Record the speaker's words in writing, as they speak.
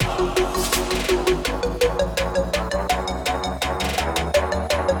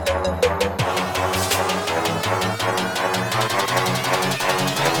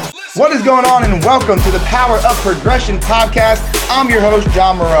What is going on, and welcome to the Power of Progression podcast. I'm your host,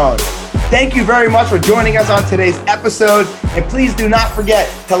 John Marone. Thank you very much for joining us on today's episode. And please do not forget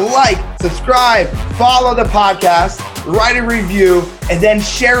to like, subscribe, follow the podcast, write a review, and then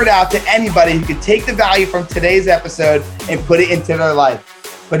share it out to anybody who can take the value from today's episode and put it into their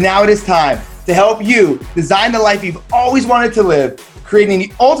life. But now it is time to help you design the life you've always wanted to live, creating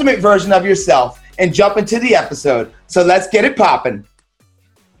the ultimate version of yourself, and jump into the episode. So let's get it popping.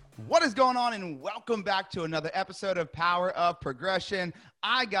 What is going on, and welcome back to another episode of Power of Progression.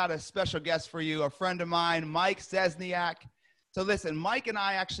 I got a special guest for you, a friend of mine, Mike Szczesniak. So listen, Mike and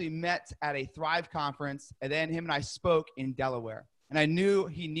I actually met at a Thrive conference, and then him and I spoke in Delaware, and I knew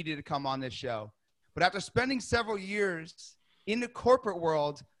he needed to come on this show. But after spending several years in the corporate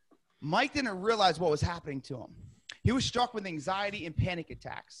world, Mike didn't realize what was happening to him. He was struck with anxiety and panic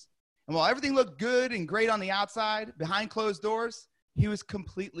attacks. And while everything looked good and great on the outside, behind closed doors, he was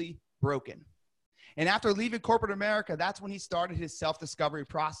completely broken. And after leaving corporate America, that's when he started his self-discovery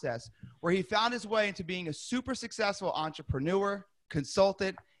process, where he found his way into being a super successful entrepreneur,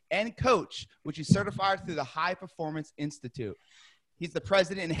 consultant, and coach, which he certified through the High Performance Institute. He's the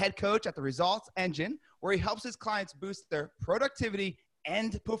president and head coach at the Results Engine, where he helps his clients boost their productivity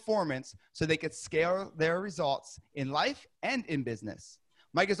and performance so they could scale their results in life and in business.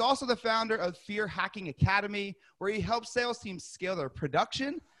 Mike is also the founder of Fear Hacking Academy, where he helps sales teams scale their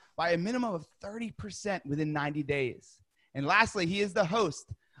production by a minimum of 30% within 90 days. And lastly, he is the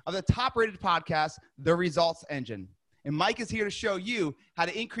host of the top-rated podcast, The Results Engine. And Mike is here to show you how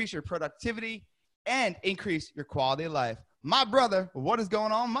to increase your productivity and increase your quality of life. My brother, what is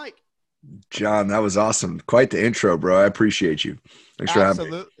going on, Mike? John, that was awesome. Quite the intro, bro. I appreciate you. Thanks for having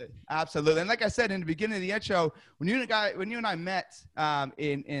me. Absolutely. And like I said in the beginning of the intro, when you and I met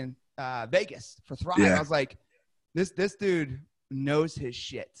in Vegas for Thrive, I was like, this dude knows his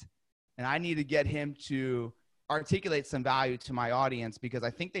shit, and I need to get him to articulate some value to my audience because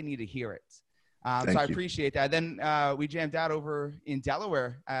I think they need to hear it. So I appreciate that. Then we jammed out over in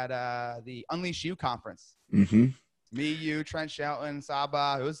Delaware at the Unleash You conference. Mm-hmm. Me, you, Trent Shelton,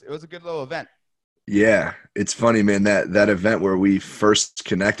 Saba. It was a good little event. Yeah, it's funny, man, that event where we first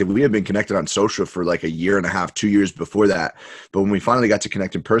connected, we had been connected on social for like a year and a half, 2 years before that. But when we finally got to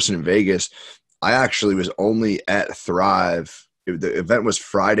connect in person in Vegas, I actually was only at Thrive. The event was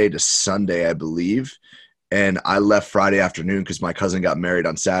Friday to Sunday, I believe. And I left Friday afternoon because my cousin got married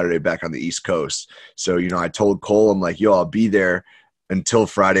on Saturday back on the East Coast. So, I told Cole, I'm like, yo, I'll be there until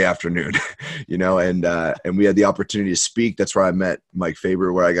Friday afternoon, and we had the opportunity to speak. That's where I met Mike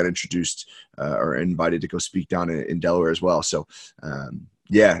Faber, where I got introduced or invited to go speak down in Delaware as well. So,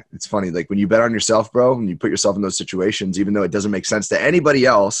 it's funny. Like when you bet on yourself, bro, and you put yourself in those situations, even though it doesn't make sense to anybody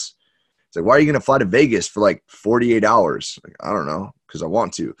else, it's like, why are you going to fly to Vegas for like 48 hours? Like, I don't know, because I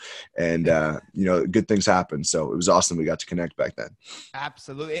want to. And, good things happen. So it was awesome. We got to connect back then.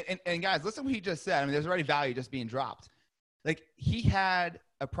 Absolutely. And guys, listen to what he just said. I mean, there's already value just being dropped. Like he had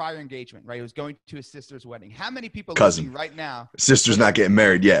a prior engagement, right? He was going to his sister's wedding. How many people listening right now? Sister's not getting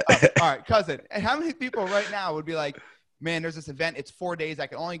married yet. All right, cousin. And how many people right now would be like, man, there's this event. It's 4 days. I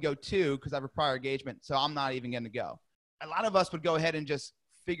can only go 2 because I have a prior engagement. So I'm not even going to go. A lot of us would go ahead and just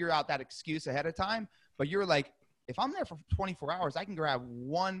figure out that excuse ahead of time. But you're like, if I'm there for 24 hours, I can grab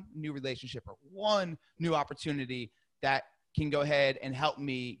one new relationship or one new opportunity that can go ahead and help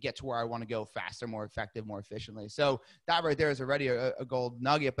me get to where I want to go faster, more effective, more efficiently. So that right there is already a gold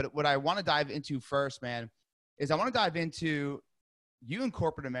nugget. But what I want to dive into first, man, is I want to dive into you in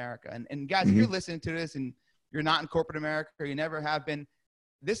corporate America. And guys, if you're listening to this and you're not in corporate America or you never have been,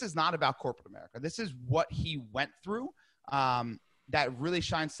 this is not about corporate America. This is what he went through that really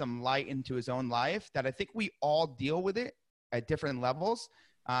shines some light into his own life that I think we all deal with it at different levels.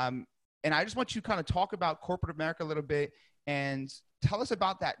 And I just want you to kind of talk about corporate America a little bit and tell us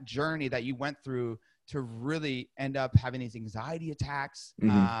about that journey that you went through to really end up having these anxiety attacks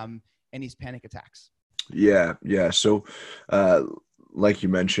and these panic attacks. Yeah. So, like you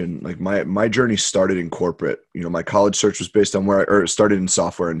mentioned, like my journey started in corporate. My college search was based on started in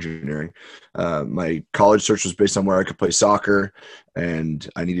software engineering. My college search was based on where I could play soccer, and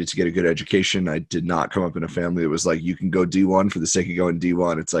I needed to get a good education. I did not come up in a family that was like, you can go D1 for the sake of going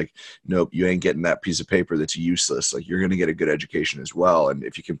D1. It's like, nope, you ain't getting that piece of paper that's useless. Like, you're going to get a good education as well. And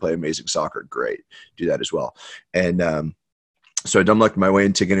if you can play amazing soccer, great, do that as well. And, so I dumblucked my way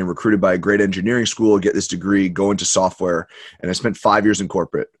into getting recruited by a great engineering school, get this degree, go into software. And I spent 5 years in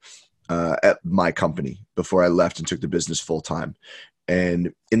corporate at my company before I left and took the business full time.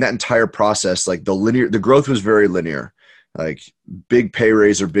 And in that entire process, like the growth was very linear, like big pay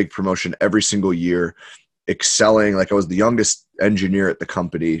raise or big promotion every single year, excelling. Like I was the youngest engineer at the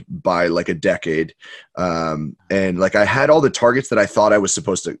company by like a decade. And like I had all the targets that I thought I was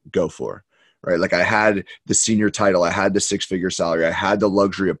supposed to go for, right? Like I had the senior title, I had the 6-figure salary, I had the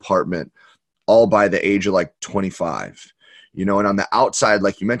luxury apartment, all by the age of like 25, you know, and on the outside,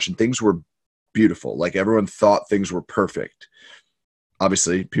 like you mentioned, things were beautiful. Like everyone thought things were perfect.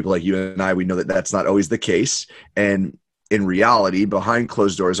 Obviously, people like you and I, we know that that's not always the case. And in reality, behind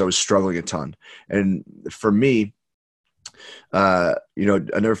closed doors, I was struggling a ton. And for me, you know,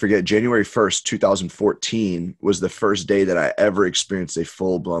 I never forget January 1st, 2014 was the first day that I ever experienced a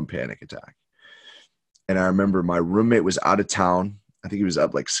full-blown panic attack. And I remember my roommate was out of town. I think he was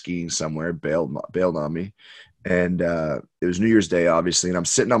up like skiing somewhere, bailed on me. And it was New Year's Day, obviously. And I'm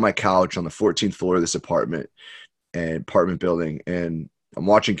sitting on my couch on the 14th floor of this apartment building, and I'm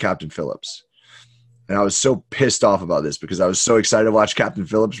watching Captain Phillips. And I was so pissed off about this because I was so excited to watch Captain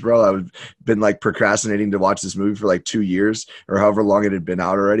Phillips, bro. I've been like procrastinating to watch this movie for like 2 years or however long it had been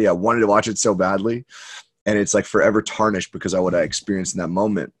out already. I wanted to watch it so badly. And it's like forever tarnished because of what I experienced in that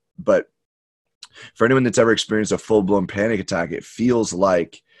moment. But for anyone that's ever experienced a full-blown panic attack, it feels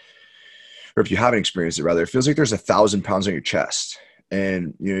like, or if you haven't experienced it rather, it feels like there's 1,000 pounds on your chest.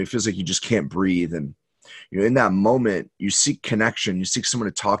 And, you know, it feels like you just can't breathe. And, you know, in that moment, you seek connection, you seek someone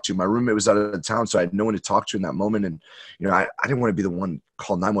to talk to. My roommate was out of town, so I had no one to talk to in that moment. And, you know, I didn't want to be the one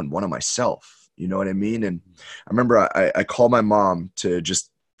call 911 on myself. You know what I mean? And I remember I called my mom to just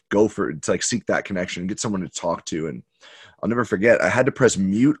to like seek that connection and get someone to talk to. And I'll never forget, I had to press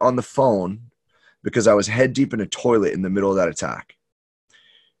mute on the phone because I was head deep in a toilet in the middle of that attack.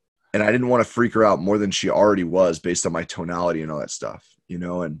 And I didn't want to freak her out more than she already was based on my tonality and all that stuff, you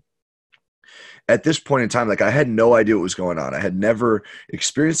know? And at this point in time, like I had no idea what was going on. I had never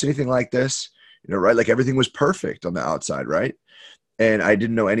experienced anything like this, you know, right? Like everything was perfect on the outside, right? And I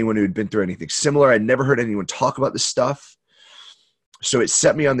didn't know anyone who had been through anything similar. I'd never heard anyone talk about this stuff. So it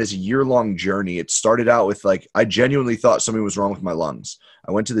set me on this year-long journey. It started out with like, I genuinely thought something was wrong with my lungs.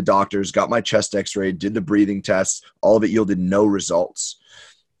 I went to the doctors, got my chest x-ray, did the breathing tests. All of it yielded no results.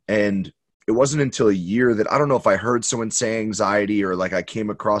 And it wasn't until a year that I don't know if I heard someone say anxiety or like I came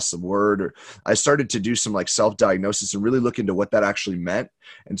across the word, or I started to do some like self-diagnosis and really look into what that actually meant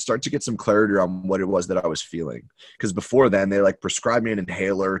and start to get some clarity on what it was that I was feeling. Because before then they like prescribed me an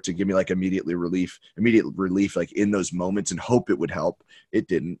inhaler to give me like immediate relief, like in those moments and hope it would help. It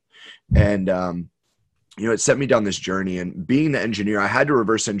didn't. And, you know, it set me down this journey, and being the engineer, I had to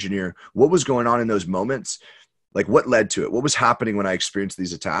reverse engineer what was going on in those moments. Like what led to it? What was happening when I experienced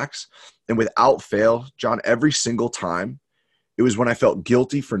these attacks? And without fail, John, every single time, it was when I felt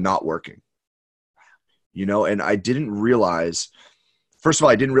guilty for not working. You know, and I didn't realize, first of all,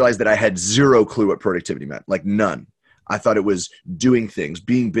 I didn't realize that I had zero clue what productivity meant, like none. I thought it was doing things,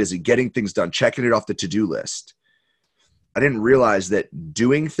 being busy, getting things done, checking it off the to-do list. I didn't realize that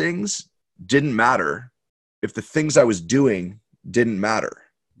doing things didn't matter if the things I was doing didn't matter.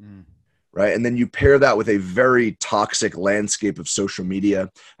 Right. And then you pair that with a very toxic landscape of social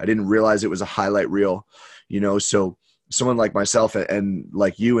media. I didn't realize it was a highlight reel, you know, so someone like myself and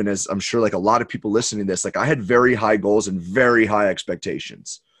like you, and as I'm sure like a lot of people listening to this, like I had very high goals and very high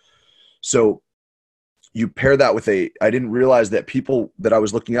expectations. So you pair that with I didn't realize that people that I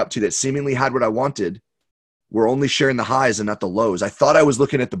was looking up to that seemingly had what I wanted were only sharing the highs and not the lows. I thought I was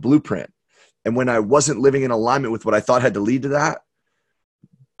looking at the blueprint. And when I wasn't living in alignment with what I thought had to lead to that,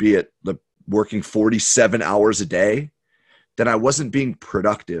 be it the working 47 hours a day, then I wasn't being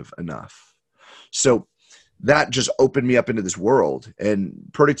productive enough. So that just opened me up into this world. And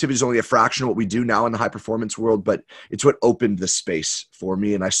productivity is only a fraction of what we do now in the high performance world, but it's what opened the space for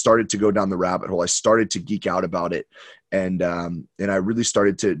me. And I started to go down the rabbit hole. I started to geek out about it. And I really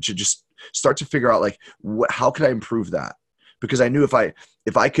started to just start to figure out like, how could I improve that? Because I knew if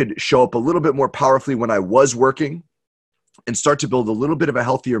I could show up a little bit more powerfully when I was working, and start to build a little bit of a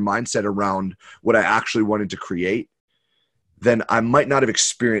healthier mindset around what I actually wanted to create, then I might not have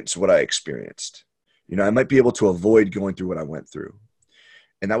experienced what I experienced. You know, I might be able to avoid going through what I went through.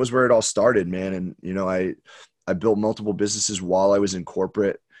 And that was where it all started, man. And, you know, I built multiple businesses while I was in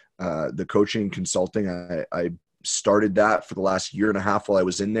corporate. The coaching consulting, I started that for the last year and a half while I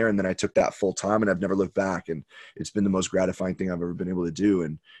was in there. And then I took that full time, and I've never looked back. And it's been the most gratifying thing I've ever been able to do.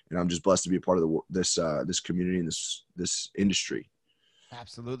 And I'm just blessed to be a part of this community and this industry.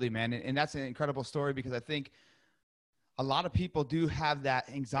 Absolutely, man. And that's an incredible story, because I think a lot of people do have that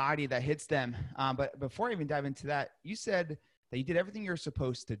anxiety that hits them. But before I even dive into that, you said that you did everything you're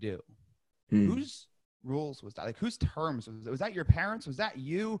supposed to do. Whose rules was that? Like, whose terms? Was that your parents? Was that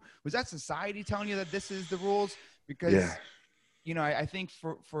you? Was that society telling you that this is the rules? Because, you know, I think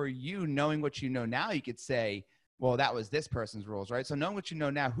for you, knowing what you know now, you could say, well, that was this person's rules, right? So knowing what you know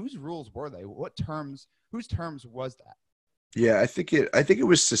now, whose rules were they? Whose terms was that? Yeah, I think it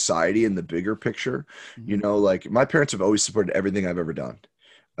was society in the bigger picture. You know, like my parents have always supported everything I've ever done.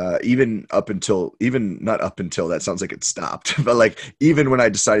 Even not up until that sounds like it stopped, but like even when I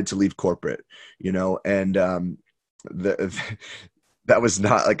decided to leave corporate, you know, and the that was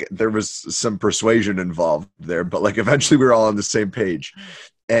not like, there was some persuasion involved there, but like eventually we were all on the same page.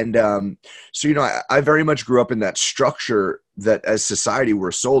 And so, you know, I very much grew up in that structure that as society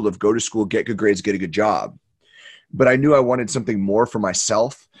we're sold of: go to school, get good grades, get a good job. But I knew I wanted something more for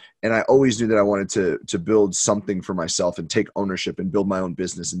myself. And I always knew that I wanted to build something for myself and take ownership and build my own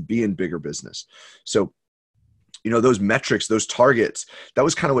business and be in bigger business. So, you know, those metrics, those targets, that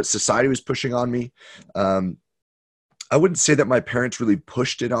was kind of what society was pushing on me. I wouldn't say that my parents really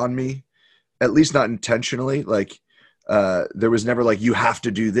pushed it on me, at least not intentionally. Like, there was never like, you have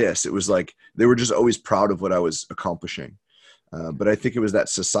to do this. It was like, they were just always proud of what I was accomplishing. But I think it was that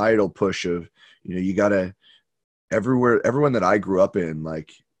societal push of, you know, you gotta, everyone that I grew up in,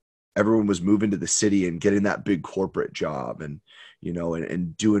 like everyone was moving to the city and getting that big corporate job and, you know,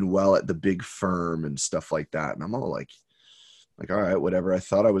 and doing well at the big firm and stuff like that. And I'm all like, all right, whatever. I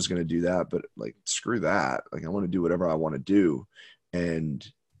thought I was going to do that, but like, screw that. Like, I want to do whatever I want to do. And,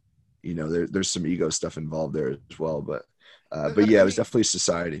 you know, there's some ego stuff involved there as well. But yeah, it was definitely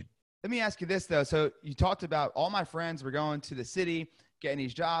society. Let me ask you this though. So you talked about all my friends were going to the city, getting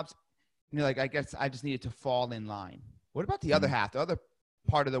these jobs. And you're like, I guess I just needed to fall in line. What about the other half, the other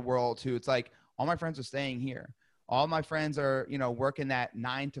part of the world too? It's like, all my friends are staying here. All my friends are, you know, working that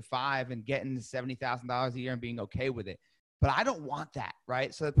 9 to 5 and getting $70,000 a year and being okay with it. But I don't want that,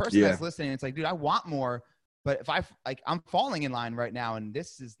 right? So the person that's listening, it's like, dude, I want more, but if I'm falling in line right now and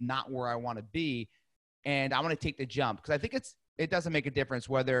this is not where I want to be, and I want to take the jump, because I think it doesn't make a difference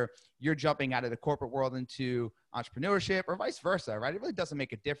whether you're jumping out of the corporate world into entrepreneurship or vice versa, right? It really doesn't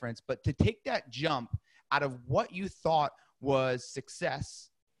make a difference. But to take that jump out of what you thought was success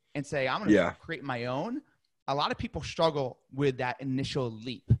and say, I'm going to create my own, a lot of people struggle with that initial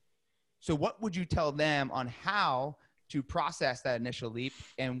leap. So what would you tell them on how to process that initial leap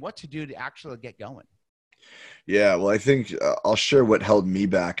and what to do to actually get going? Yeah, well, I think I'll share what held me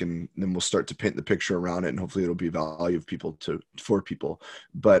back, and then we'll start to paint the picture around it, and hopefully it'll be value for people.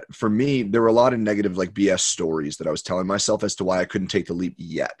 But for me, there were a lot of negative, like BS stories that I was telling myself as to why I couldn't take the leap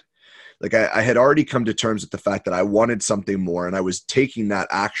yet. Like I had already come to terms with the fact that I wanted something more, and I was taking that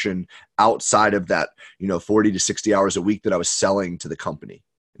action outside of that, you know, 40 to 60 hours a week that I was selling to the company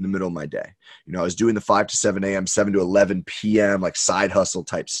in the middle of my day. You know, I was doing the 5 to 7 a.m., 7 to 11 p.m., like side hustle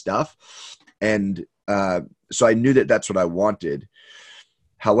type stuff. And so I knew that that's what I wanted.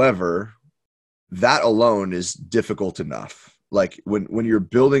 However, that alone is difficult enough. Like when you're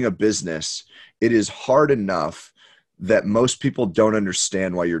building a business, it is hard enough that most people don't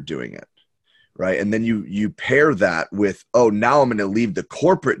understand why you're doing it. Right. And then you pair that with, oh, now I'm going to leave the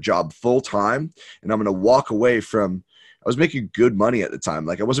corporate job full time and I'm going to walk away from, I was making good money at the time.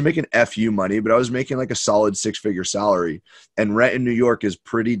 Like I wasn't making FU money, but I was making like a solid 6-figure salary, and rent in New York is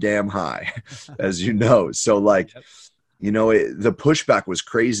pretty damn high, as you know. So like, you know, the pushback was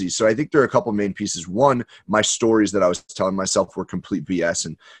crazy. So I think there are a couple of main pieces. One, my stories that I was telling myself were complete BS,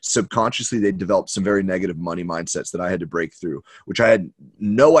 and subconsciously they developed some very negative money mindsets that I had to break through, which I had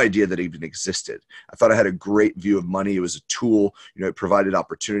no idea that even existed. I thought I had a great view of money. It was a tool, you know, it provided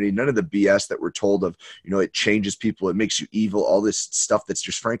opportunity. None of the BS that we're told of, you know, it changes people, it makes you evil, all this stuff that's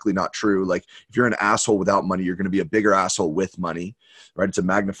just frankly not true. Like if you're an asshole without money, you're going to be a bigger asshole with money, right? It's a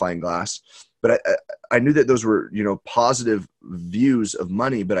magnifying glass. But I knew that those were, you know, positive views of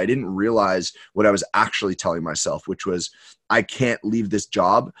money, but I didn't realize what I was actually telling myself, which was I can't leave this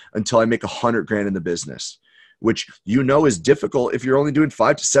job until I make $100,000 in the business, which, you know, is difficult if you're only doing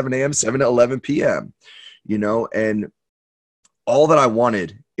 5 to 7 a.m., 7 to 11 p.m., you know. And all that I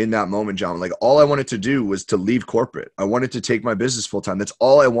wanted in that moment, John, like all I wanted to do was to leave corporate. I wanted to take my business full time. That's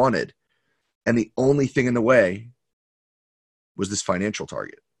all I wanted. And the only thing in the way was this financial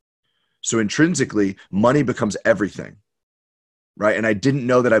target. So intrinsically, money becomes everything, right? And I didn't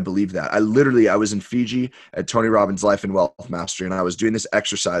know that I believed that. I was in Fiji at Tony Robbins Life and Wealth Mastery, and I was doing this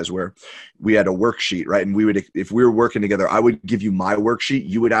exercise where we had a worksheet, right? And if we were working together, I would give you my worksheet.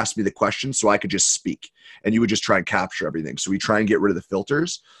 You would ask me the questions so I could just speak, and you would just try and capture everything. So we try and get rid of the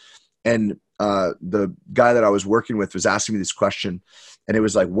filters. And the guy that I was working with was asking me this question, and it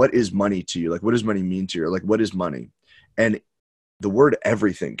was like, what is money to you? Like, what does money mean to you? Or like, what is money? And the word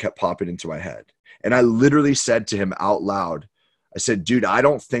everything kept popping into my head. And I literally said to him out loud, I said, dude, I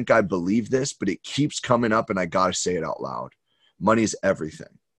don't think I believe this, but it keeps coming up and I got to say it out loud. Money is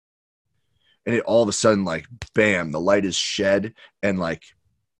everything. And it all of a sudden, like, bam, the light is shed, and like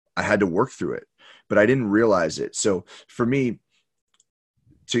I had to work through it, but I didn't realize it. So for me,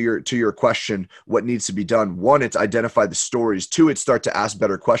 to your question, what needs to be done? One, it's identify the stories. Two, it's start to ask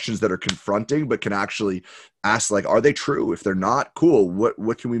better questions that are confronting, but can actually ask, like, are they true? If they're not, cool.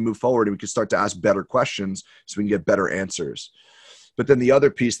 What can we move forward? And we can start to ask better questions so we can get better answers. But then the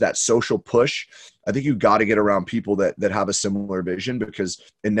other piece, that social push, I think you got to get around people that have a similar vision, because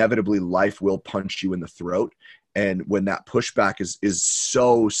inevitably life will punch you in the throat. And when that pushback is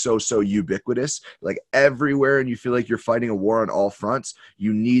so ubiquitous, like everywhere, and you feel like you're fighting a war on all fronts,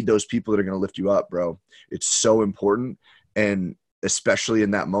 you need those people that are going to lift you up, bro. It's so important. And especially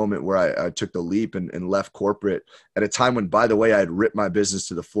in that moment where I took the leap and left corporate at a time when, by the way, I had ripped my business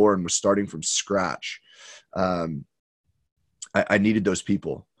to the floor and was starting from scratch. I needed those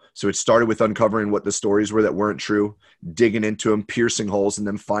people. So it started with uncovering what the stories were that weren't true, digging into them, piercing holes, and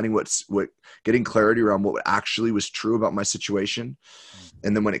then finding getting clarity around what actually was true about my situation.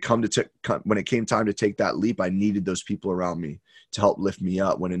 And then when it came time to take that leap, I needed those people around me to help lift me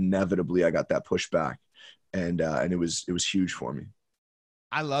up when inevitably I got that pushback. And it was huge for me.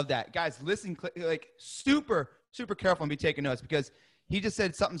 I love that. Guys, listen, like super careful and be taking notes, because he just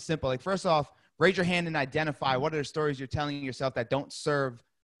said something simple. Like, first off, raise your hand and identify what are the stories you're telling yourself that don't serve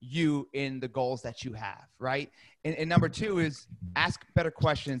you in the goals that you have, right? And number two is ask better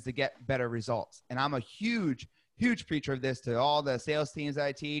questions to get better results. And I'm a huge preacher of this to all the sales teams that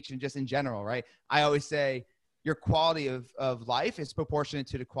I teach, and just in general, right? I always say your quality of life is proportionate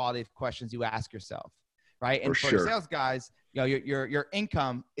to the quality of questions you ask yourself, right? And for sales guys, you know, your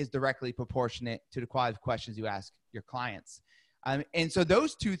income is directly proportionate to the quality of questions you ask your clients. And so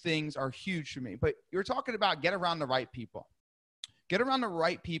those two things are huge for me. But you're talking about get around the right people. Get around the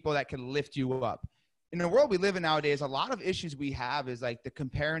right people that can lift you up. In the world we live in nowadays, a lot of issues we have is like the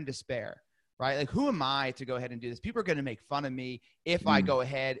compare and despair, right? Like, who am I to go ahead and do this? People are going to make fun of me if I go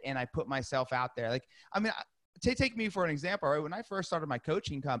ahead and I put myself out there. Like, I mean, take me for an example, right? When I first started my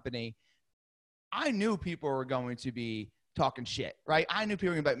coaching company, I knew people were going to be talking shit, right? I knew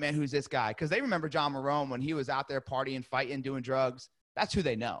people were going to be like, man, who's this guy? Because they remember John Marone when he was out there partying, fighting, doing drugs. That's who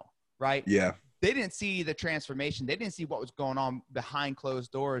they know, right? Yeah. They didn't see the transformation. They didn't see what was going on behind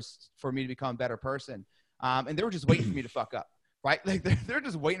closed doors for me to become a better person. And they were just waiting for me to fuck up, right? Like, they're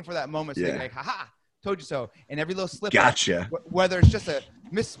just waiting for that moment to be like, haha, told you so. And every little slip, gotcha. Whether it's just a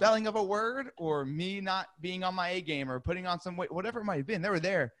misspelling of a word or me not being on my A game or putting on some weight, whatever it might have been, they were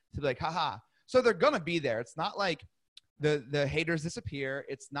there to be like, haha. So they're going to be there. It's not like the haters disappear.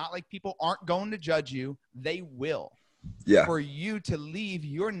 It's not like people aren't going to judge you. They will. Yeah. For you to leave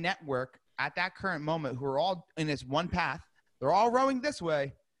your network at that current moment, who are all in this one path, they're all rowing this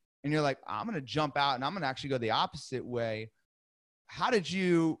way, and you're like, I'm going to jump out and I'm going to actually go the opposite way. How did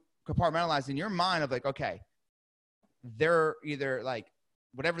you compartmentalize in your mind of like, okay, they're either like,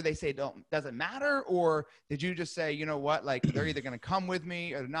 whatever they say doesn't matter, or did you just say, you know what, like, they're either going to come with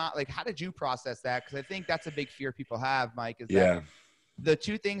me or not? Like, how did you process that? Because I think that's a big fear people have, Mike, is that the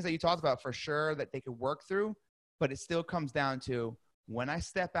two things that you talked about for sure that they could work through, but it still comes down to, when I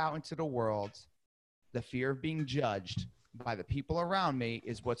step out into the world, the fear of being judged by the people around me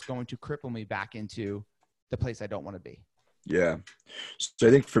is what's going to cripple me back into the place I don't want to be. Yeah. So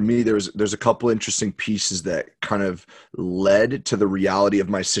I think for me, there's a couple interesting pieces that kind of led to the reality of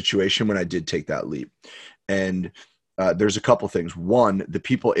my situation when I did take that leap. And there's a couple things. One, the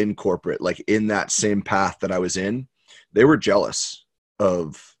people in corporate, like in that same path that I was in, they were jealous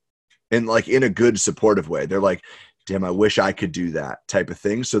of, and like in a good supportive way. They're like, damn, I wish I could do that type of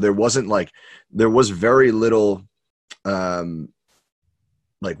thing. So there was very little,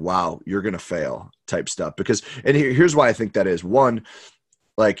 like, wow, you're going to fail type stuff. Because, and here's why I think that is. One,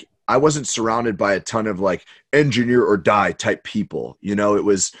 like, I wasn't surrounded by a ton of like engineer or die type people. You know, it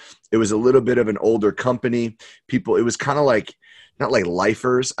was a little bit of an older company. People, it was kind of like, not like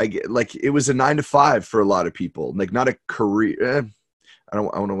lifers. I get like, it was a 9-to-5 for a lot of people, like not a career. I don't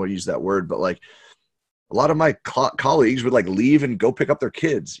want to use that word, but like, a lot of my colleagues would like leave and go pick up their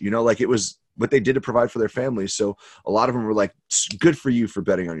kids, you know, like it was what they did to provide for their families. So a lot of them were like, good for you for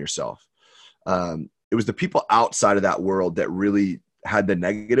betting on yourself. It was the people outside of that world that really had the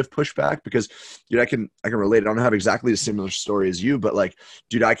negative pushback, because, dude, I can relate. I don't have exactly a similar story as you, but like,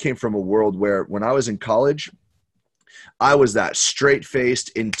 dude, I came from a world where when I was in college, I was that straight-faced,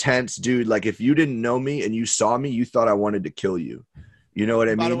 intense dude. Like, if you didn't know me and you saw me, you thought I wanted to kill you. You know what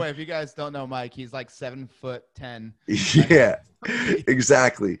I mean? By the way, if you guys don't know Mike, he's like 7'10". Yeah,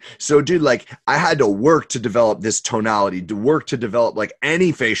 exactly. So, dude, like, I had to work to develop this tonality, to work to develop like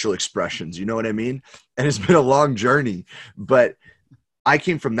any facial expressions. You know what I mean? And it's been a long journey, but I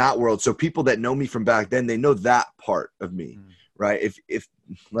came from that world. So people that know me from back then, they know that part of me, right? If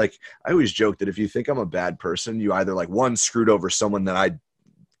like, I always joke that if you think I'm a bad person, you either like one, screwed over someone that I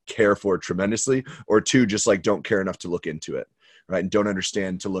care for tremendously, or two, just like don't care enough to look into it, right? And don't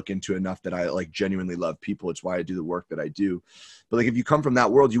understand to look into enough that I like genuinely love people. It's why I do the work that I do. But like, if you come from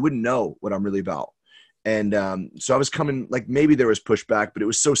that world, you wouldn't know what I'm really about. And so I was coming, like, maybe there was pushback, but it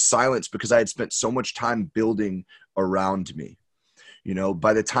was so silenced because I had spent so much time building around me. You know,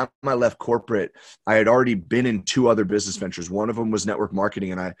 by the time I left corporate, I had already been in 2 other business ventures. One of them was network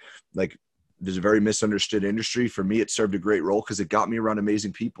marketing. And I like, there's a very misunderstood industry. For me, it served a great role because it got me around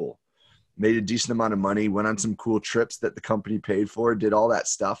amazing people, made a decent amount of money, went on some cool trips that the company paid for, did all that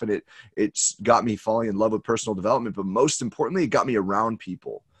stuff. And it's got me falling in love with personal development. But most importantly, it got me around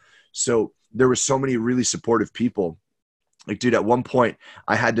people. So there were so many really supportive people. Like, dude, at one point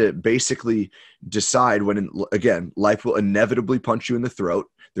I had to basically decide again, life will inevitably punch you in the throat.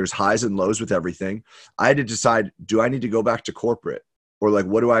 There's highs and lows with everything. I had to decide, do I need to go back to corporate, or like,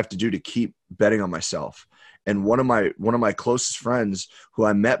 what do I have to do to keep betting on myself? And one of my closest friends who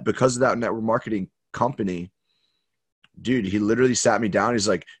I met because of that network marketing company, dude, he literally sat me down. He's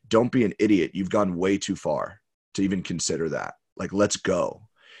like, don't be an idiot. You've gone way too far to even consider that. Like, let's go.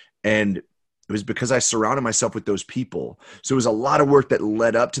 And it was because I surrounded myself with those people. So it was a lot of work that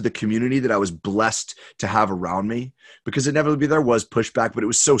led up to the community that I was blessed to have around me, because inevitably there was pushback, but it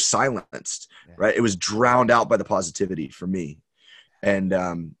was so silenced, right? It was drowned out by the positivity for me. And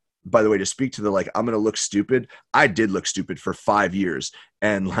by the way, to speak to the, like, I'm going to look stupid. I did look stupid for 5 years.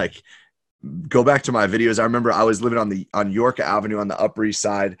 And like, go back to my videos. I remember I was living on York Avenue on the Upper East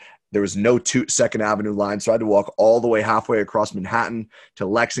Side. There was no 2nd Avenue line. So I had to walk all the way halfway across Manhattan to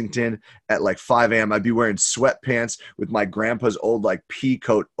Lexington at like 5 a.m. I'd be wearing sweatpants with my grandpa's old like pea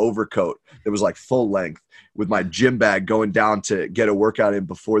coat overcoat that was like full length, with my gym bag, going down to get a workout in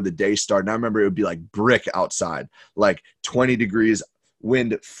before the day started. And I remember it would be like brick outside, like 20 degrees,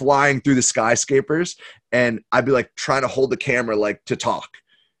 wind flying through the skyscrapers. And I'd be like trying to hold the camera, like, to talk.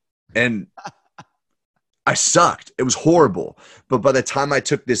 And I sucked. It was horrible. But by the time I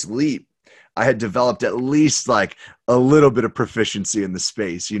took this leap, I had developed at least like a little bit of proficiency in the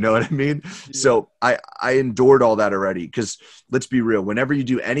space. You know what I mean? Yeah. So I endured all that already, because let's be real. Whenever you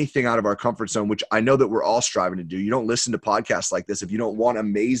do anything out of our comfort zone, which I know that we're all striving to do, you don't listen to podcasts like this if you don't want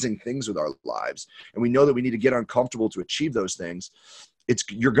amazing things with our lives. And we know that we need to get uncomfortable to achieve those things.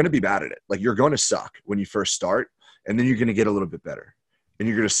 You're going to be bad at it. Like, you're going to suck when you first start, and then you're going to get a little bit better. And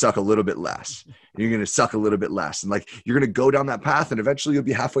you're going to suck a little bit less. And you're going to suck a little bit less. And like, you're going to go down that path, and eventually you'll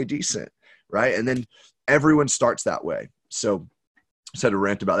be halfway decent. Right. And then everyone starts that way. So I just had to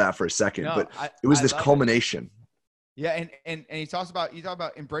rant about that for a second, but it was this culmination. Yeah. And he talks about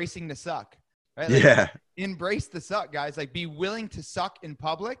embracing the suck, right? Like, yeah. Embrace the suck, guys. Like, be willing to suck in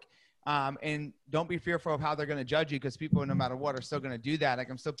public. And don't be fearful of how they're going to judge you, because people, no matter what, are still going to do that. Like,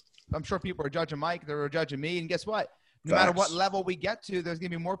 I'm sure people are judging Mike. They're judging me. And guess what? No matter what level we get to, there's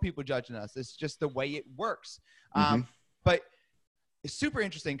going to be more people judging us. It's just the way it works. But it's super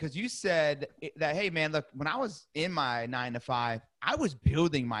interesting, because you said that, hey, man, look, when I was in my 9 to 5, I was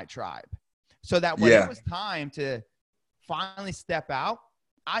building my tribe, so that when it was time to finally step out,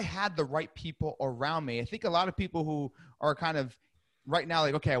 I had the right people around me. I think a lot of people who are kind of right now,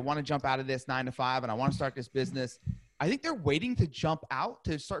 like, okay, I want to jump out of this 9 to 5 and I want to start this business. I think they're waiting to jump out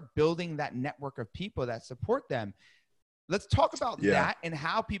to start building that network of people that support them. Let's talk about that and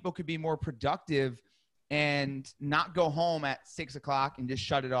how people could be more productive and not go home at 6 o'clock and just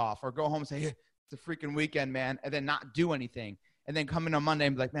shut it off, or go home and say, hey, it's a freaking weekend, man, and then not do anything. And then come in on Monday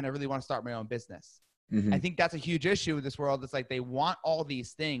and be like, man, I really want to start my own business. I think that's a huge issue with this world. It's like they want all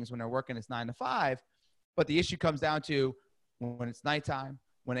these things when they're working this 9 to 5, but the issue comes down to when it's nighttime,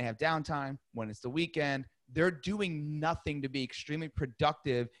 when they have downtime, when it's the weekend, they're doing nothing to be extremely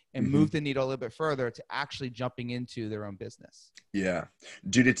productive and move the needle a little bit further to actually jumping into their own business. Yeah.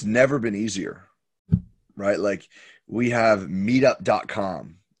 Dude, it's never been easier, right? Like, we have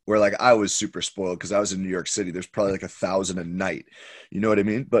meetup.com, where like I was super spoiled because I was in New York City. There's probably like 1,000 a night. You know what I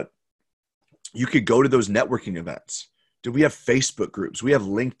mean? But you could go to those networking events. Dude, we have Facebook groups, we have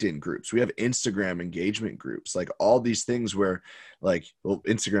LinkedIn groups, we have Instagram engagement groups, like all these things where like, well,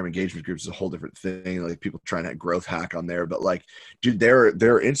 Instagram engagement groups is a whole different thing. Like, people trying to growth hack on there, but like, dude, there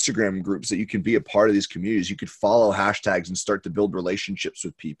are Instagram groups that you can be a part of these communities. You could follow hashtags and start to build relationships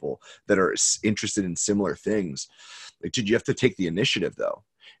with people that are interested in similar things. Like, dude, you have to take the initiative though.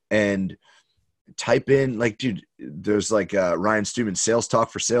 And type in, like, dude, there's like Ryan Stewman Sales Talk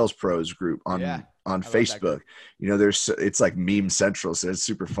for Sales Pros group on Facebook. You know, it's like meme central, so it's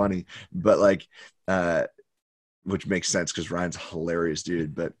super funny. But like which makes sense because Ryan's a hilarious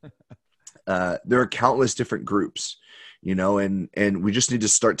dude. But there are countless different groups, you know, and we just need to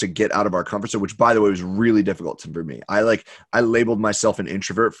start to get out of our comfort zone, which, by the way, was really difficult for me. I labeled myself an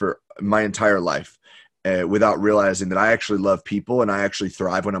introvert for my entire life. Without realizing that I actually love people and I actually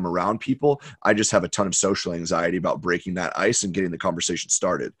thrive when I'm around people. I just have a ton of social anxiety about breaking that ice and getting the conversation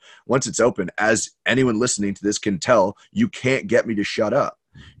started. Once it's open, as anyone listening to this can tell, you can't get me to shut up.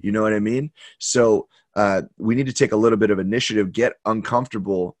 You know what I mean? So we need to take a little bit of initiative, get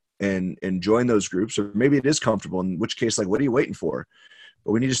uncomfortable and join those groups, or maybe it is comfortable, in which case, like, what are you waiting for?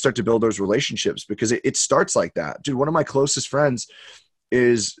 But we need to start to build those relationships because it starts like that. Dude, one of my closest friends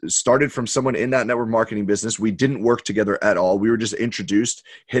is started from someone in that network marketing business. We didn't work together at all. We were just introduced,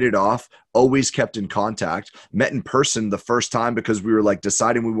 hit it off, always kept in contact, met in person the first time because we were like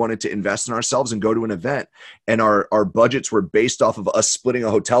deciding we wanted to invest in ourselves and go to an event. And our budgets were based off of us splitting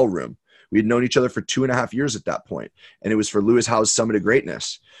a hotel room. We had known each other for 2.5 years at that point, and it was for Lewis Howes Summit of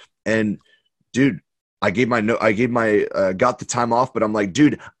Greatness. And dude, got the time off, but I'm like,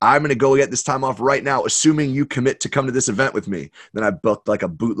 dude, I'm going to go get this time off right now, assuming you commit to come to this event with me. Then I booked like a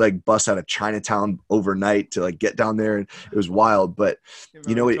bootleg bus out of Chinatown overnight to like get down there. And it was wild, but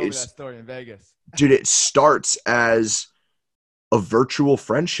you know, it's that story in Vegas. Dude, it starts as a virtual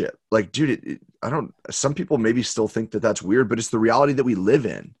friendship. Like, dude, some people maybe still think that that's weird, but it's the reality that we live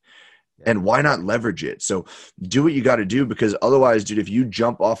in. And why not leverage it? So do what you got to do, because otherwise, dude, if you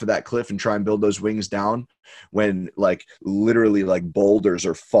jump off of that cliff and try and build those wings down when like literally like boulders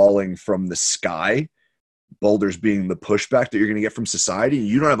are falling from the sky, boulders being the pushback that you're going to get from society,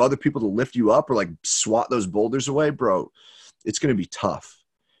 you don't have other people to lift you up or like swat those boulders away, bro, it's going to be tough.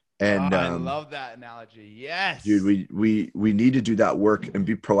 And I love that analogy. Yes, dude, we need to do that work and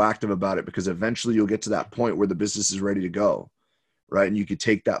be proactive about it, because eventually you'll get to that point where the business is ready to go. Right. And you could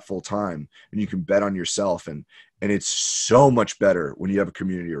take that full time and you can bet on yourself. And it's so much better when you have a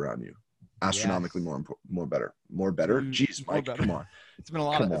community around you. Astronomically more better. Jeez, Mike, come on. It's been a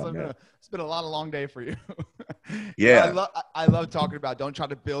lot it's been a lot of long day for you. Yeah. I love talking about don't try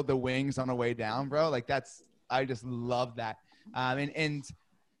to build the wings on the way down, bro. Like I just love that. And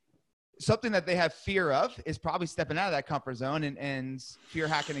something that they have fear of is probably stepping out of that comfort zone, and Fear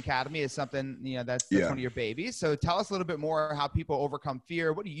Hacking Academy is something, you know, that's one of your babies. So tell us a little bit more how people overcome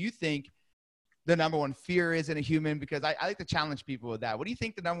fear. What do you think the number one fear is in a human? Because I like to challenge people with that. What do you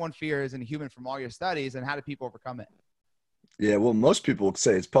think the number one fear is in a human from all your studies, and how do people overcome it? Yeah. Well, most people would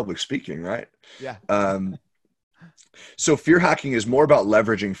say it's public speaking, right? Yeah. So fear hacking is more about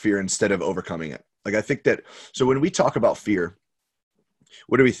leveraging fear instead of overcoming it. Like, I think that, so when we talk about fear,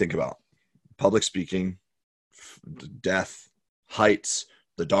 what do we think about? Public speaking, death, heights,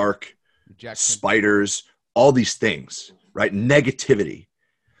 the dark, rejection, spiders, all these things, right? Negativity.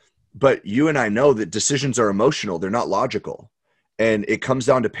 But you and I know that decisions are emotional. They're not logical. And it comes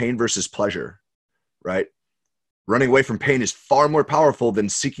down to pain versus pleasure, right? Running away from pain is far more powerful than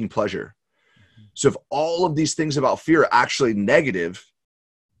seeking pleasure. So if all of these things about fear are actually negative,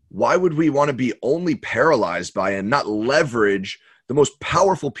 why would we want to be only paralyzed by and not leverage the most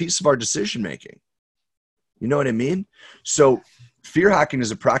powerful piece of our decision-making? You know what I mean? So fear hacking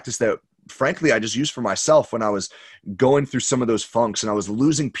is a practice that, frankly, I just used for myself when I was going through some of those funks and I was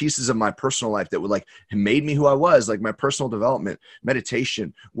losing pieces of my personal life that would like made me who I was, like my personal development,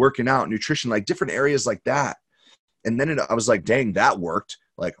 meditation, working out, nutrition, like different areas like that. And then I was like, dang, that worked.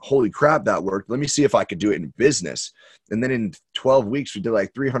 Like, holy crap, that worked. Let me see if I could do it in business. And then in 12 weeks, we did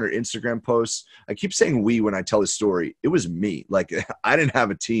like 300 Instagram posts. I keep saying we when I tell this story. It was me. Like, I didn't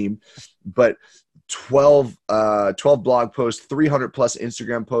have a team, but 12 blog posts, 300 plus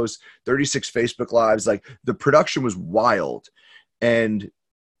Instagram posts, 36 Facebook lives. Like, the production was wild. And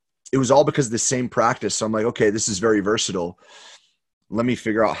it was all because of the same practice. So I'm like, okay, this is very versatile. Let me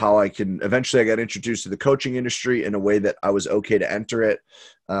figure out how I can. Eventually I got introduced to the coaching industry in a way that I was okay to enter it.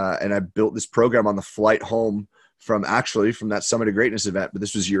 And I built this program on the flight home from that Summit of Greatness event. But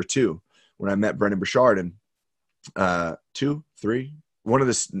this was year 2 when I met Brendon Burchard, and 2, 3, one of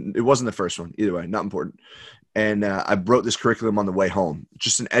this, it wasn't the first one, either way, not important. And I wrote this curriculum on the way home,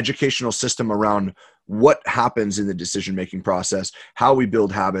 just an educational system around what happens in the decision-making process, how we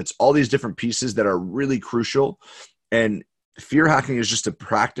build habits, all these different pieces that are really crucial. And fear hacking is just a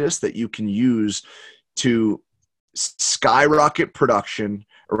practice that you can use to skyrocket production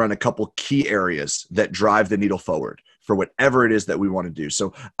around a couple key areas that drive the needle forward for whatever it is that we want to do.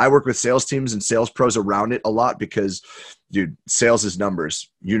 So I work with sales teams and sales pros around it a lot because, dude, sales is numbers.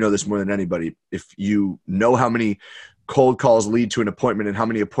 You know this more than anybody. If you know how many cold calls lead to an appointment and how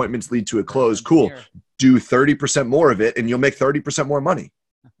many appointments lead to a close, cool. Do 30% more of it and you'll make 30% more money.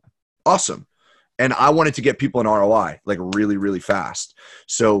 Awesome. And I wanted to get people an ROI like really, really fast.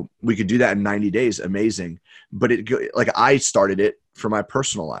 So we could do that in 90 days. Amazing. But I started it for my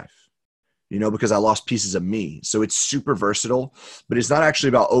personal life, because I lost pieces of me. So it's super versatile, but it's not actually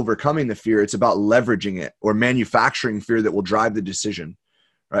about overcoming the fear. It's about leveraging it or manufacturing fear that will drive the decision,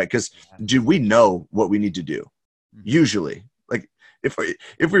 right? Because dude, we know what we need to do. Usually, like if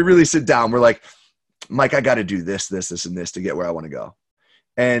we really sit down, we're like, Mike, I got to do this, and this to get where I want to go.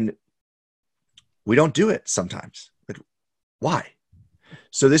 And we don't do it sometimes. Like, why?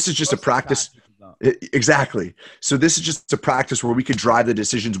 So this is just a practice. Exactly. So this is just a practice where we can drive the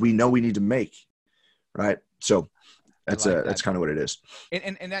decisions we know we need to make. Right. So that's kind of what it is.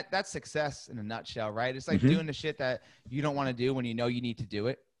 And that's success in a nutshell, right? It's like doing the shit that you don't want to do when you know you need to do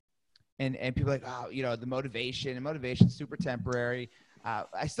it. And people are like, oh, the motivation's super temporary.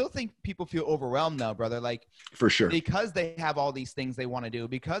 I still think people feel overwhelmed though, brother. Like for sure, because they have all these things they want to do,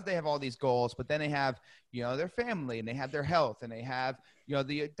 because they have all these goals, but then they have, their family and they have their health and they have,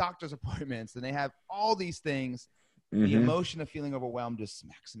 the doctor's appointments and they have all these things. The emotion of feeling overwhelmed just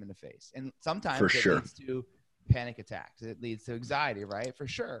smacks them in the face. And sometimes leads to panic attacks. It leads to anxiety, right? For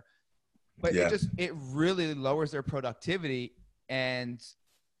sure. But it really lowers their productivity, and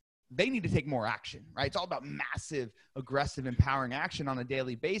they need to take more action, right? It's all about massive, aggressive, empowering action on a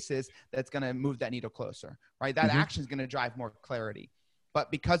daily basis that's going to move that needle closer, right? That action is going to drive more clarity.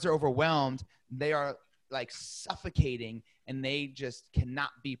 But because they're overwhelmed, they are like suffocating and they just cannot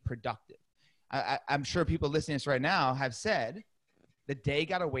be productive. I'm sure people listening to this right now have said, the day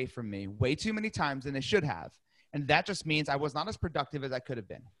got away from me way too many times than it should have. And that just means I was not as productive as I could have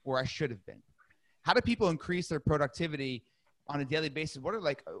been or I should have been. How do people increase their productivity on a daily basis? What are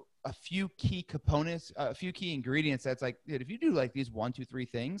like a few key components, a few key ingredients that's like, dude, if you do like these 1, 2, 3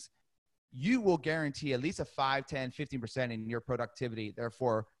 things, you will guarantee at least a 5, 10, 15% in your productivity,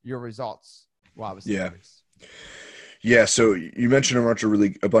 therefore your results. Wow. Yeah. So you mentioned a bunch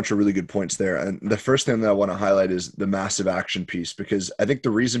of really good points there. And the first thing that I want to highlight is the massive action piece, because I think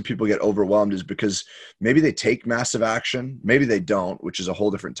the reason people get overwhelmed is because maybe they take massive action, maybe they don't, which is a whole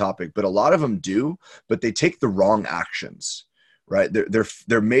different topic, but a lot of them do, but they take the wrong actions, right?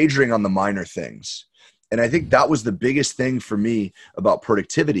 They're majoring on the minor things. And I think that was the biggest thing for me about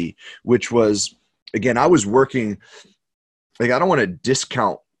productivity, which was, again, I was working, like, I don't want to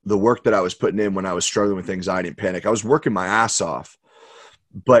discount the work that I was putting in when I was struggling with anxiety and panic. I was working my ass off,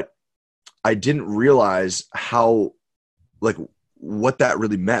 but I didn't realize how, like, what that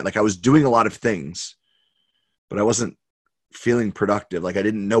really meant. Like, I was doing a lot of things, but I wasn't feeling productive. Like, I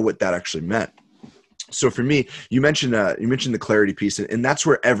didn't know what that actually meant. So for me, you mentioned the clarity piece, and that's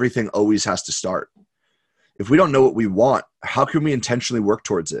where everything always has to start. If we don't know what we want, how can we intentionally work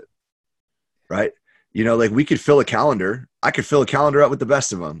towards it? Right? Like, we could fill a calendar. I could fill a calendar out with the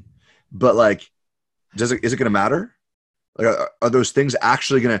best of them, but like, is it going to matter? Like, are those things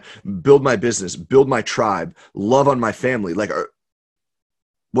actually going to build my business, build my tribe, love on my family? Like,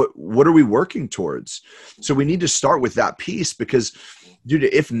 what are we working towards? So we need to start with that piece, because dude,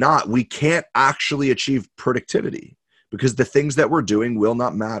 if not, we can't actually achieve productivity, because the things that we're doing will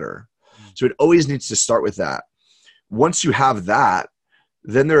not matter. So it always needs to start with that. Once you have that,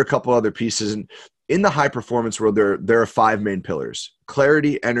 then there are a couple other pieces. And in the high performance world, there are 5 main pillars: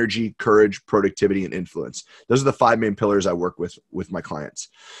 clarity, energy, courage, productivity, and influence. Those are the 5 main pillars I work with my clients.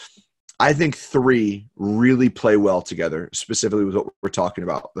 I think 3 really play well together, specifically with what we're talking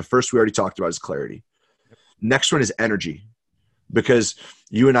about. The first we already talked about is clarity. Next one is energy, because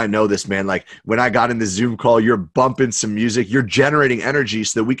you and I know this, man. Like, when I got in the Zoom call, you're bumping some music, you're generating energy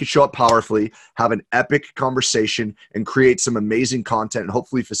so that we could show up powerfully, have an epic conversation, and create some amazing content and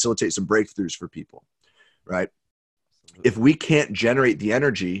hopefully facilitate some breakthroughs for people, right? If we can't generate the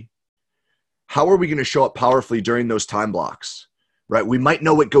energy, how are we going to show up powerfully during those time blocks, right? We might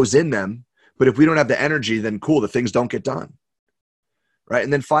know what goes in them, but if we don't have the energy, then cool, the things don't get done. Right.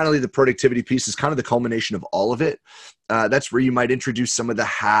 And then finally, the productivity piece is kind of the culmination of all of it. That's where you might introduce some of the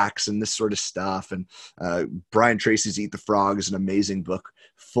hacks and this sort of stuff. And Brian Tracy's Eat the Frog is an amazing book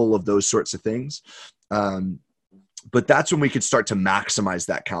full of those sorts of things. But that's when we could start to maximize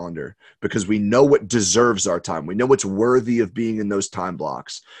that calendar, because we know what deserves our time. We know what's worthy of being in those time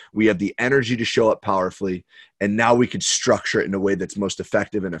blocks. We have the energy to show up powerfully. And now we could structure it in a way that's most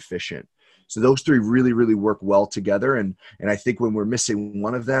effective and efficient. So those 3 really, really work well together. And I think when we're missing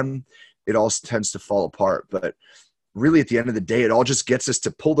one of them, it all tends to fall apart. But really, at the end of the day, it all just gets us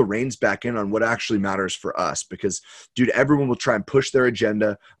to pull the reins back in on what actually matters for us. Because, dude, everyone will try and push their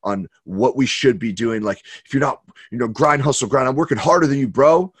agenda on what we should be doing. Like, if you're not, grind, hustle, grind, I'm working harder than you,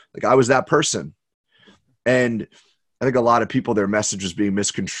 bro. Like, I was that person. And I think a lot of people, their message was being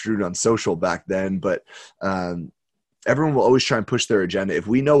misconstrued on social back then, but everyone will always try and push their agenda. If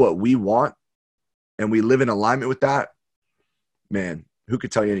we know what we want and we live in alignment with that, man, who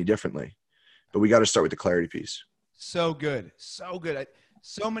could tell you any differently? But we got to start with the clarity piece. So good. So good.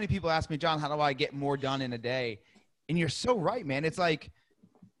 So many people ask me, John, how do I get more done in a day? And you're so right, man. It's like,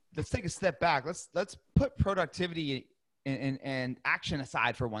 let's take a step back. Let's put productivity and action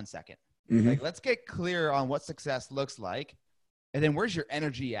aside for 1 second. Mm-hmm. Like, let's get clear on what success looks like. And then where's your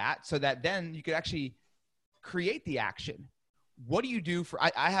energy at, so that then you could actually create the action. What do you do for,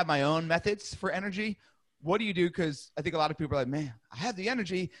 I have my own methods for energy. What do you do? Because I think a lot of people are like, man, I have the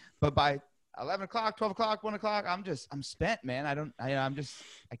energy, but by 11 o'clock, 12 o'clock, 1 o'clock, I'm spent, man.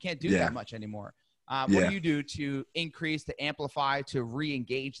 I can't do that much anymore. What do you do to increase, to amplify, to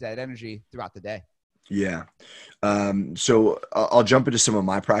re-engage that energy throughout the day? Yeah. So I'll jump into some of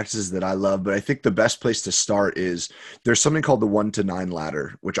my practices that I love, but I think the best place to start is there's something called the 1 to 9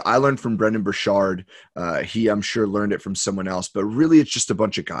 ladder, which I learned from Brendan Burchard. He, I'm sure, learned it from someone else, but really it's just a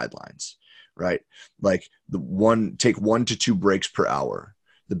bunch of guidelines, right? Like take 1 to 2 breaks per hour.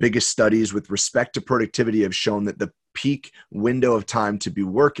 The biggest studies with respect to productivity have shown that the peak window of time to be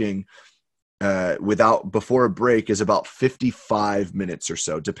working before a break is about 55 minutes or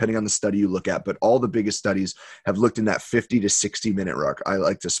so, depending on the study you look at. But all the biggest studies have looked in that 50 to 60 minute mark. I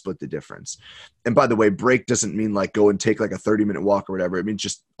like to split the difference. And by the way, break doesn't mean like go and take like a 30-minute walk or whatever. It means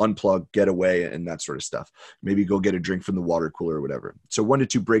just unplug, get away, and that sort of stuff. Maybe go get a drink from the water cooler or whatever. So 1 to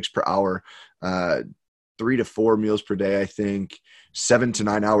 2 breaks per hour, 3 to 4 meals per day, I think, 7 to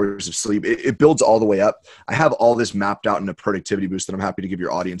 9 hours of sleep. It builds all the way up. I have all this mapped out in a productivity boost that I'm happy to give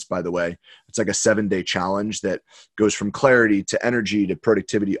your audience, by the way. It's like a 7-day challenge that goes from clarity to energy to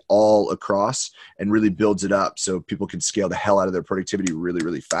productivity all across and really builds it up so people can scale the hell out of their productivity really,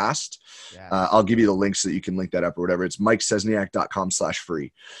 really fast. Yeah. I'll give you the link so that you can link that up or whatever. It's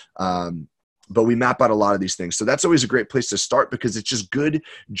MikeCesniak.com/free. But we map out a lot of these things. So that's always a great place to start because it's just good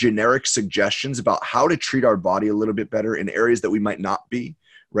generic suggestions about how to treat our body a little bit better in areas that we might not be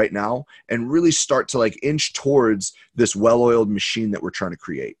right now and really start to like inch towards this well-oiled machine that we're trying to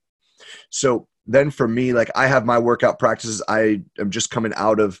create. So then for me, like I have my workout practices. I am just coming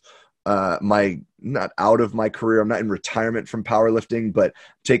out of not out of my career. I'm not in retirement from powerlifting, but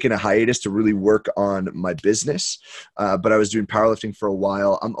taking a hiatus to really work on my business. But I was doing powerlifting for a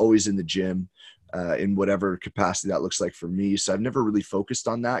while. I'm always in the gym in whatever capacity that looks like for me. So I've never really focused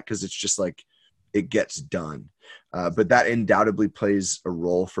on that because it's just like it gets done. But that undoubtedly plays a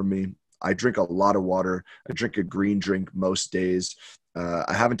role for me. I drink a lot of water. I drink a green drink most days.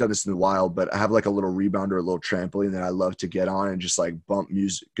 I haven't done this in a while, but I have like a little rebounder, a little trampoline that I love to get on and just like bump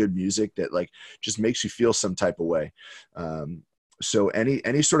good music that like just makes you feel some type of way. So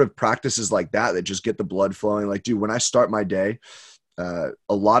any sort of practices like that just get the blood flowing. Like, dude, when I start my day, a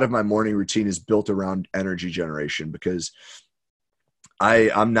lot of my morning routine is built around energy generation because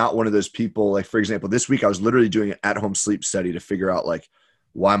I'm not one of those people. Like, for example, this week I was literally doing an at-home sleep study to figure out like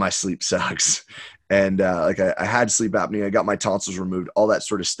why my sleep sucks. And like I had sleep apnea, I got my tonsils removed, all that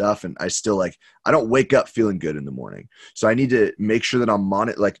sort of stuff. And I still I don't wake up feeling good in the morning. So I need to make sure that I'm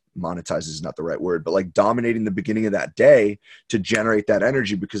monetize is not the right word, but like dominating the beginning of that day to generate that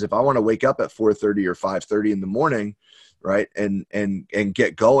energy. Because if I want to wake up at 4:30 or 5:30 in the morning, right, and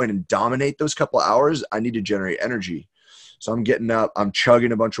get going and dominate those couple of hours, I need to generate energy. So I'm getting up, I'm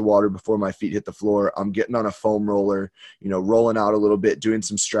chugging a bunch of water before my feet hit the floor. I'm getting on a foam roller, rolling out a little bit, doing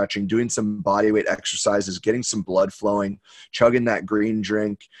some stretching, doing some body weight exercises, getting some blood flowing, chugging that green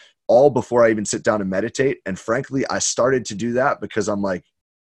drink, all before I even sit down and meditate. And frankly, I started to do that because I'm like,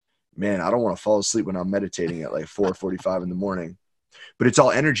 man, I don't want to fall asleep when I'm meditating at like 4:45 in the morning. But it's all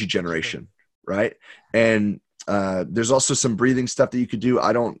energy generation, right? And there's also some breathing stuff that you could do.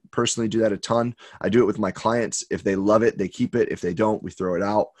 I don't personally do that a ton. I do it with my clients. If they love it, they keep it. If they don't, we throw it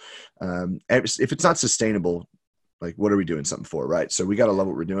out. If it's not sustainable, like what are we doing something for, right? So we got to love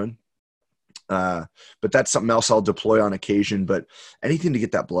what we're doing. But that's something else I'll deploy on occasion, but anything to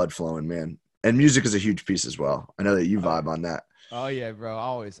get that blood flowing, man. And music is a huge piece as well. I know that you vibe on that. Oh yeah, bro.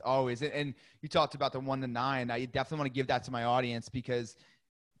 Always. And you talked about the 1 to 9. I definitely want to give that to my audience because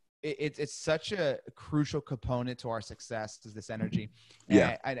it's such a crucial component to our success is this energy.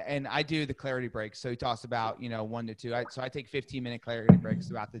 Yeah. And I do the clarity breaks. So he talks about, 1 to 2. So I take 15-minute clarity breaks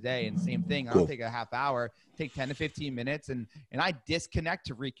throughout the day. And same thing. I don't take a half hour, take 10 to 15 minutes and I disconnect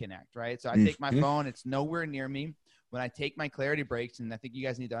to reconnect. Right. So I take my phone. It's nowhere near me. When I take my clarity breaks, and I think you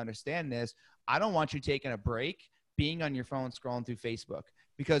guys need to understand this, I don't want you taking a break, being on your phone, scrolling through Facebook,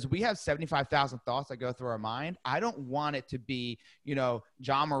 because we have 75,000 thoughts that go through our mind. I don't want it to be,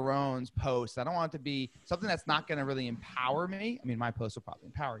 John Marone's post. I don't want it to be something that's not going to really empower me. I mean, my post will probably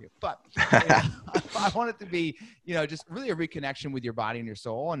empower you, but I want it to be, just really a reconnection with your body and your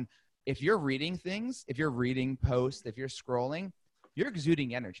soul. And if you're reading things, if you're reading posts, if you're scrolling, you're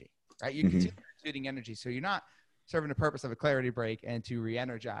exuding energy, right? You're exuding energy. So you're not serving the purpose of a clarity break and to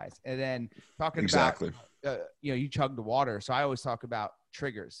re-energize. And then talking about, you chugged the water. So I always talk about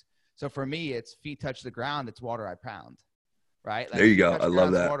triggers. So for me, it's feet touch the ground. It's water I pound, right? There you go. I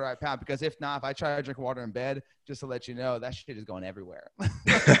love that. Water I pound, because if not, if I try to drink water in bed, just to let you know, that shit is going everywhere.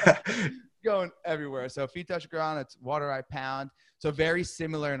 Going everywhere. So feet touch the ground. It's water I pound. So very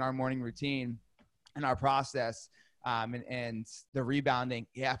similar in our morning routine and our process, and the rebounding.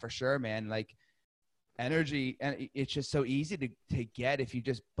 Yeah, for sure, man. Like energy, and it's just so easy to get if you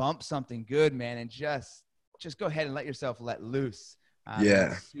just bump something good, man, and just go ahead and let yourself let loose.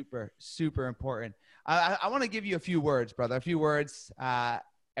 Super, super important. I want to give you a few words, brother, a few words. And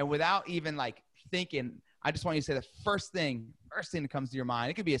without even like thinking, I just want you to say the first thing that comes to your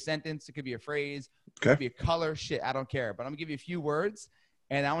mind. It could be a sentence. It could be a phrase. It could be a color. Shit, I don't care. But I'm going to give you a few words,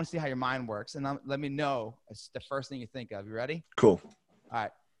 and I want to see how your mind works. And let me know the first thing you think of. You ready? Cool. All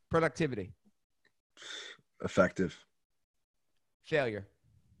right. Productivity. Effective. Failure.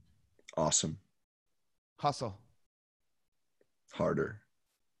 Awesome. Hustle. Harder.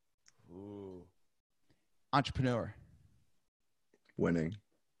 Ooh. Entrepreneur. Winning.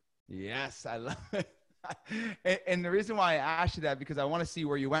 Yes, I love it. And the reason why I asked you that, because I want to see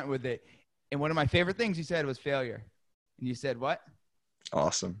where you went with it. And one of my favorite things you said was failure. And you said what?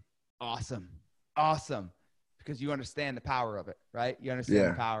 Awesome. Because you understand the power of it, right? You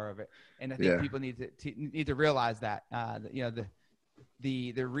understand the power of it. And I think people need to realize that,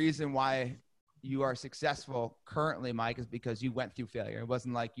 the reason why you are successful currently, Mike, is because you went through failure. It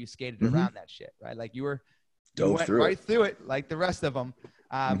wasn't like you skated around that shit, right? Like you went right through it like the rest of them.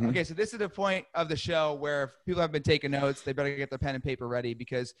 Okay, so this is the point of the show where if people have been taking notes, they better get their pen and paper ready,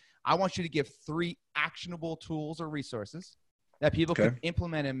 because I want you to give 3 actionable tools or resources that people can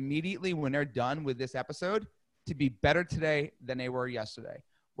implement immediately when they're done with this episode to be better today than they were yesterday.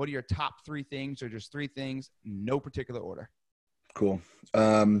 What are your top 3 things, or just 3 things, no particular order? Cool.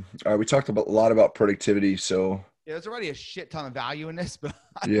 All right, we talked a lot about productivity. So yeah, there's already a shit ton of value in this, but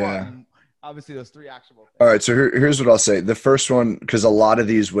I want obviously those 3 actionable things. All right, so here's what I'll say. The first one, because a lot of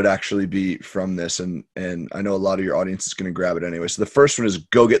these would actually be from this, and I know a lot of your audience is going to grab it anyway. So the first one is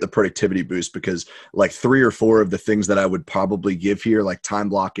go get the productivity boost, because like 3 or 4 of the things that I would probably give here, like time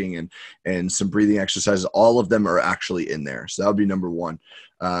blocking and some breathing exercises, all of them are actually in there. So that would be number 1.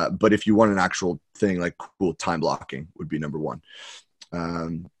 But if you want an actual thing, like cool, time blocking would be number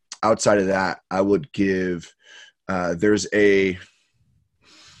 1. Outside of that, I would give, there's a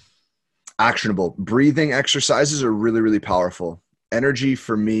actionable breathing exercises are really, really powerful. Energy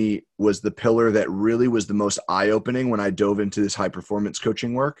for me was the pillar that really was the most eye-opening when I dove into this high performance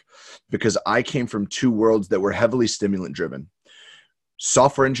coaching work, because I came from 2 worlds that were heavily stimulant driven.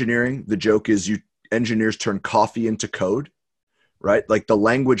 Software engineering, the joke is engineers turn coffee into code, right? Like the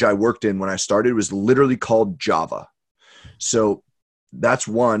language I worked in when I started was literally called Java. So that's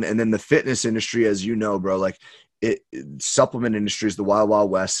one. And then the fitness industry, as you know, bro, like supplement industry is the wild, wild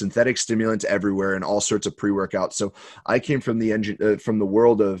west, synthetic stimulants everywhere and all sorts of pre-workouts. So I came from the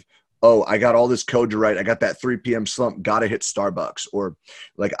world of, I got all this code to write. I got that 3 p.m. slump, got to hit Starbucks, or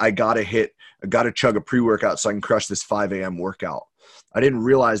like I got to chug a pre-workout so I can crush this 5 a.m. workout. I didn't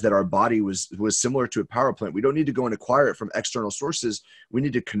realize that our body was similar to a power plant. We don't need to go and acquire it from external sources. We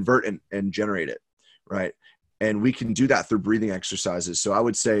need to convert and generate it, right? And we can do that through breathing exercises. So I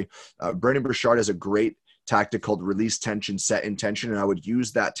would say Brendon Burchard has a great tactic called release tension, set intention. And I would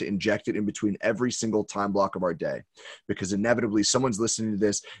use that to inject it in between every single time block of our day, because inevitably someone's listening to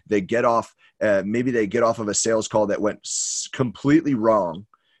this, they get off, maybe they get off of a sales call that went completely wrong.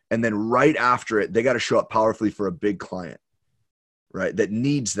 And then right after it, they got to show up powerfully for a big client, right? That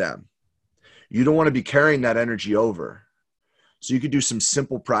needs them. You don't want to be carrying that energy over. So you could do some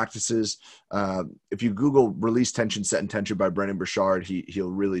simple practices. If you Google release tension, set intention by Brendon Burchard,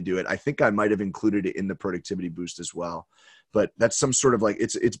 he'll really do it. I think I might have included it in the productivity boost as well, but that's some sort of like,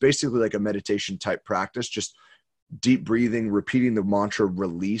 it's basically like a meditation type practice, just deep breathing, repeating the mantra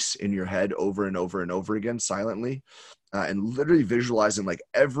release in your head over and over and over again, silently, and literally visualizing like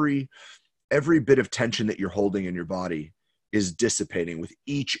every bit of tension that you're holding in your body is dissipating with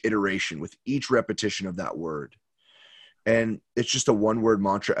each iteration, with each repetition of that word. And it's just a 1-word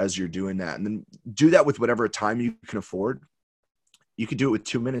mantra as you're doing that. And then do that with whatever time you can afford. You could do it with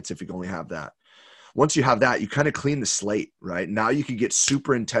 2 minutes if you can only have that. once you have that, you kind of clean the slate, right? Now you can get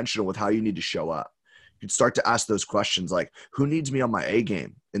super intentional with how you need to show up. You can start to ask those questions like, who needs me on my A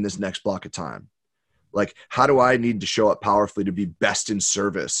game in this next block of time? Like, how do I need to show up powerfully to be best in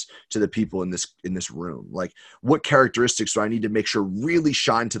service to the people in this room? Like, what characteristics do I need to make sure really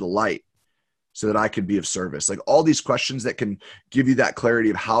shine to the light so that I could be of service? Like, all these questions that can give you that clarity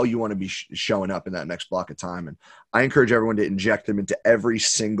of how you want to be showing up in that next block of time. And I encourage everyone to inject them into every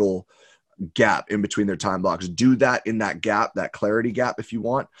single gap in between their time blocks. Do that in that gap, that clarity gap, if you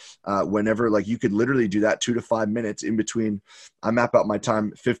want. Whenever, like, you could literally do that 2 to 5 minutes in between. I map out my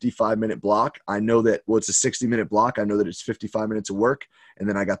time 55-minute block. I know that, well, it's a 60-minute block. I know that it's 55 minutes of work. And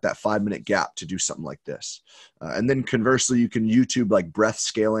then I got that 5-minute gap to do something like this. And then conversely, you can YouTube like breath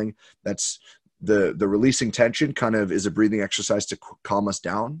scaling. That's the releasing tension kind of is a breathing exercise to calm us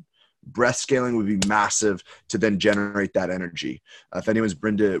down. Breath scaling would be massive to then generate that energy. If anyone's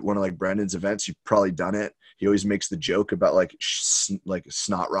been to one of like Brandon's events, you've probably done it. He always makes the joke about like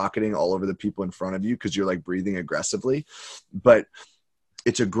snot rocketing all over the people in front of you because you're like breathing aggressively. But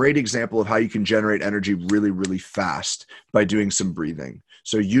it's a great example of how you can generate energy really, really fast by doing some breathing.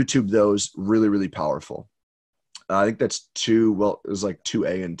 So YouTube those, really, really powerful. I think that's two. Well, it was like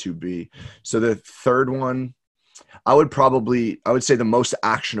 2A and 2B. So the third one, I would say the most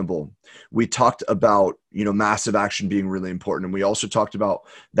actionable. We talked about, massive action being really important. And we also talked about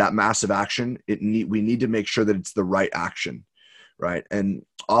that massive action. We need to make sure that it's the right action, right? And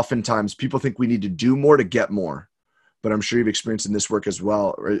oftentimes people think we need to do more to get more. But I'm sure you've experienced in this work as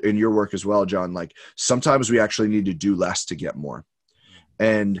well, or in your work as well, John, like sometimes we actually need to do less to get more.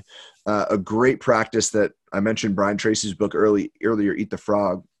 And a great practice that I mentioned, Brian Tracy's book earlier, Eat the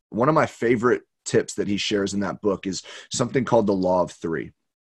Frog. One of my favorite tips that he shares in that book is something called the Law of Three,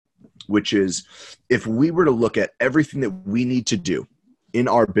 which is if we were to look at everything that we need to do in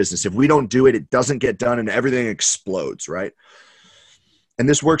our business, if we don't do it, it doesn't get done and everything explodes, right? And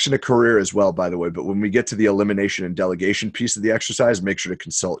this works in a career as well, by the way. But when we get to the elimination and delegation piece of the exercise, make sure to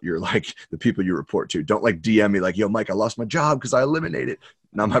consult the people you report to. Don't like DM me like, yo, Mike, I lost my job because I eliminated.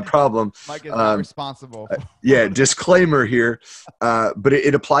 Not my problem. Mike is not responsible. Yeah, disclaimer here. But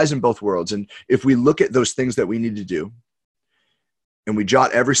it applies in both worlds. And if we look at those things that we need to do and we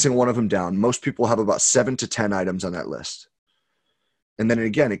jot every single one of them down, most people have about 7 to 10 items on that list. And then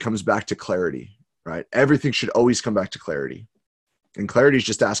again, it comes back to clarity, right? Everything should always come back to clarity. And clarity is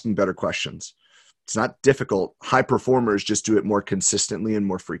just asking better questions. It's not difficult. High performers just do it more consistently and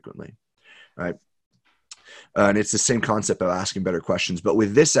more frequently, right? And it's the same concept of asking better questions. But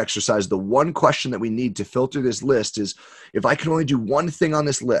with this exercise, the one question that we need to filter this list is, if I can only do one thing on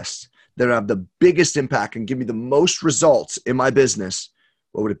this list that would have the biggest impact and give me the most results in my business,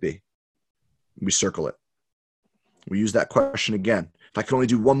 what would it be? We circle it. We use that question again. If I can only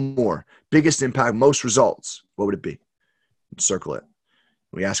do one more, biggest impact, most results, what would it be? Circle it.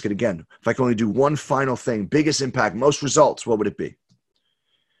 We ask it again. If I can only do one final thing, biggest impact, most results, what would it be?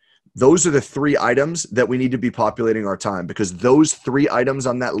 Those are the 3 items that we need to be populating our time, because those 3 items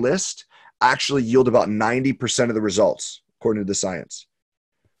on that list actually yield about 90% of the results, according to the science.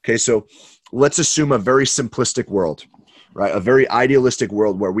 Okay, so let's assume a very simplistic world, right? A very idealistic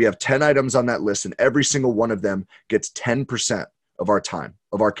world where we have 10 items on that list and every single one of them gets 10% of our time,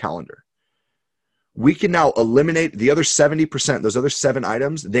 of our calendar. We can now eliminate the other 70%, those other 7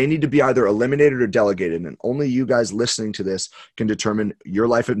 items. They need to be either eliminated or delegated. And only you guys listening to this can determine your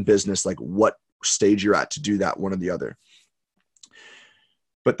life and business, like what stage you're at to do that, one or the other.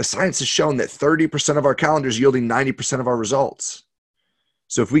 But the science has shown that 30% of our calendar is yielding 90% of our results.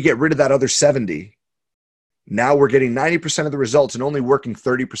 So if we get rid of that other 70, now we're getting 90% of the results and only working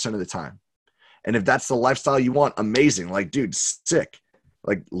 30% of the time. And if that's the lifestyle you want, amazing. Like, dude, sick.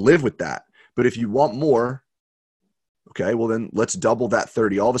 Like, live with that. But if you want more, okay, well then let's double that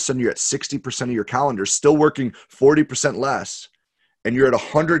 30. All of a sudden you're at 60% of your calendar, still working 40% less, and you're at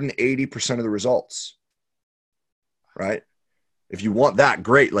 180% of the results, right? If you want that,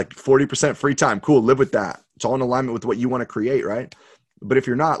 great, like 40% free time, cool, live with that. It's all in alignment with what you want to create, right? But if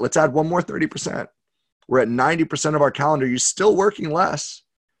you're not, let's add one more 30%. We're at 90% of our calendar, you're still working less,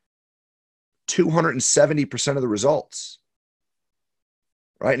 270% of the results.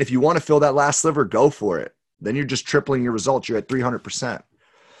 Right? And if you want to fill that last sliver, go for it. Then you're just tripling your results. You're at 300%.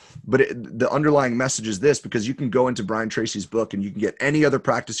 But the underlying message is this, because you can go into Brian Tracy's book and you can get any other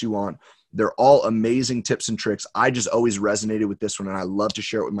practice you want. They're all amazing tips and tricks. I just always resonated with this one, and I love to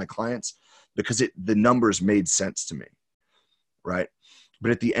share it with my clients because the numbers made sense to me, right?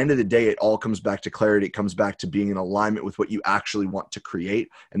 But at the end of the day, it all comes back to clarity. It comes back to being in alignment with what you actually want to create.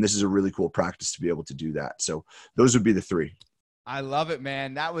 And this is a really cool practice to be able to do that. So those would be the 3. I love it,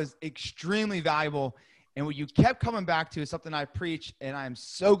 man. That was extremely valuable. And what you kept coming back to is something I preach, and I'm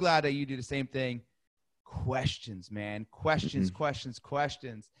so glad that you do the same thing. Questions, man. Questions, Mm-hmm. questions,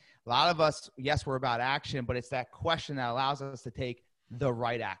 questions. A lot of us, yes, we're about action, but it's that question that allows us to take the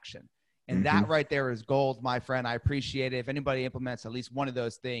right action. And Mm-hmm. that right there is gold, my friend. I appreciate it. If anybody implements at least one of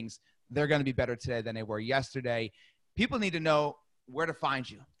those things, they're going to be better today than they were yesterday. People need to know where to find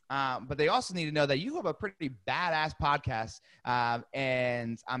you. But they also need to know that you have a pretty badass podcast,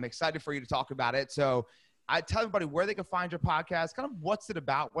 and I'm excited for you to talk about it. So I tell everybody where they can find your podcast, kind of what's it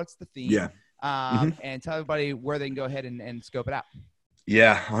about, what's the theme, Yeah. and tell everybody where they can go ahead and scope it out.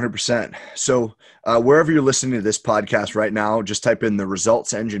 Yeah, 100%. So wherever you're listening to this podcast right now, just type in the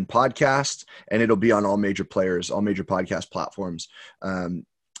Results Engine podcast, and it'll be on all major players, all major podcast platforms.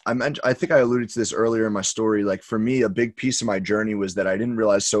 I think I alluded to this earlier in my story. Like for me, a big piece of my journey was that I didn't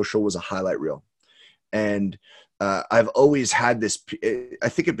realize social was a highlight reel. And I've always had this, I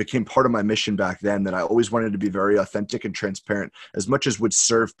think it became part of my mission back then that I always wanted to be very authentic and transparent as much as would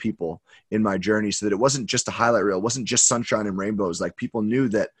serve people in my journey, so that it wasn't just a highlight reel. It wasn't just sunshine and rainbows. Like people knew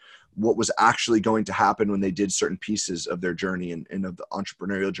that what was actually going to happen when they did certain pieces of their journey and of the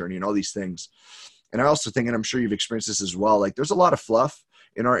entrepreneurial journey and all these things. And I also think, and I'm sure you've experienced this as well, like there's a lot of fluff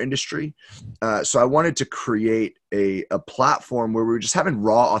in our industry. So I wanted to create a platform where we were just having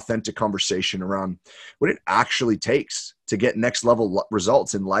raw, authentic conversation around what it actually takes to get next level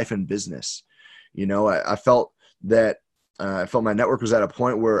results in life and business. You know, I felt that I felt my network was at a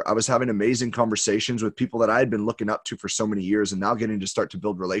point where I was having amazing conversations with people that I had been looking up to for so many years, and now getting to start to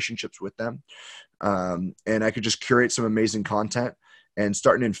build relationships with them. And I could just curate some amazing content. And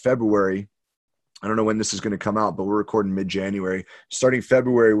starting in February, I don't know when this is going to come out, but we're recording mid-January. Starting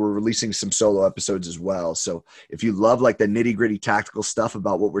February, we're releasing some solo episodes as well. So if you love like the nitty-gritty tactical stuff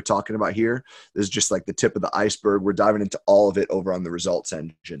about what we're talking about here, this is just like the tip of the iceberg. We're diving into all of it over on the Results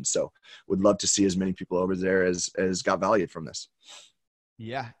Engine. So would love to see as many people over there as got value from this.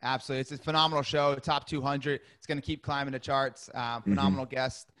 Yeah, absolutely. It's a phenomenal show. Top 200. It's going to keep climbing the charts. Phenomenal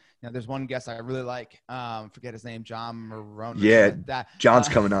guest. You know, there's one guest I really like. Forget his name, John Marone. Yeah, like John's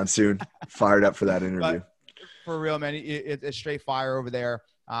coming on soon. Fired up for that interview. For real, man, it's straight fire over there.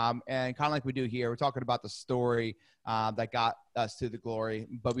 And kind of like we do here, we're talking about the story that got us to the glory,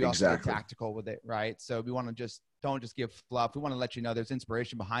 but we also get tactical with it, right? So we want to don't just give fluff. We want to let you know there's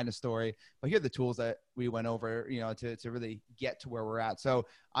inspiration behind the story, but here are the tools that we went over, you know, to really get to where we're at. So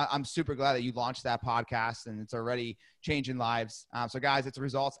I'm super glad that you launched that podcast, and it's already changing lives. So guys, it's a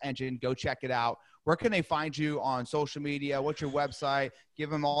Results Engine. Go check it out. Where can they find you on social media? What's your website? Give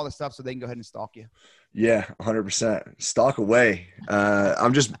them all the stuff so they can go ahead and stalk you. Yeah, 100%. Stalk away.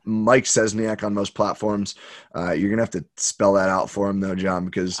 I'm just Mike Cesniak on most platforms. You're going to have to spell that out for him though, John,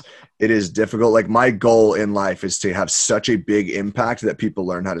 because it is difficult. Like my goal in life is to have such a big impact that people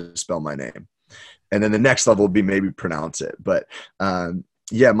learn how to spell my name. And then the next level would be maybe pronounce it. But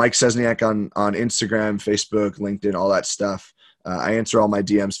yeah, Mike Cesniak on Instagram, Facebook, LinkedIn, all that stuff. I answer all my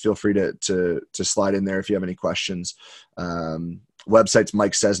DMs. Feel free to slide in there if you have any questions. Website's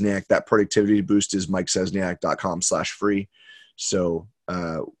Mike Cesniak. That productivity boost is mikecesniak.com/free. So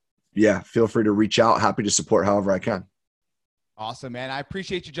yeah, feel free to reach out. Happy to support however I can. Awesome, man. I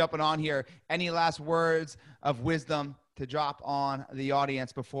appreciate you jumping on here. Any last words of wisdom to drop on the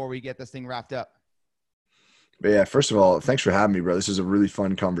audience before we get this thing wrapped up? But yeah, first of all, thanks for having me, bro. This was a really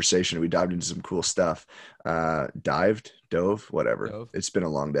fun conversation. We dived into some cool stuff. Dove, whatever. Dove. It's been a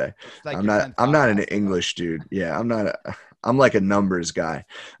long day. Like I'm not an English dude. Yeah, I'm like a numbers guy.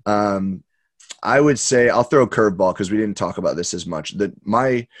 I would say I'll throw a curveball because we didn't talk about this as much. That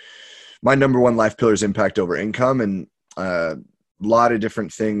my number one life pillar is impact over income, and a lot of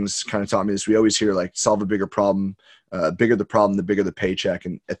different things kind of taught me this. We always hear like solve a bigger problem. Bigger the problem, the bigger the paycheck.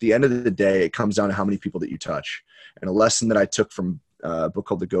 And at the end of the day, it comes down to how many people that you touch. And a lesson that I took from a book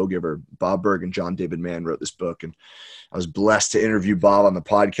called The Go-Giver, Bob Burg and John David Mann wrote this book. And I was blessed to interview Bob on the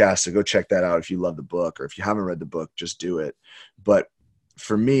podcast. So go check that out if you love the book, or if you haven't read the book, just do it. But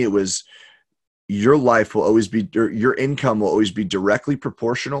for me, it was your life will always be, or your income will always be directly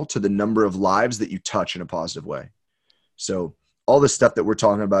proportional to the number of lives that you touch in a positive way. So all the stuff that we're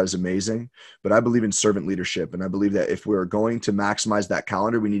talking about is amazing, but I believe in servant leadership. And I believe that if we're going to maximize that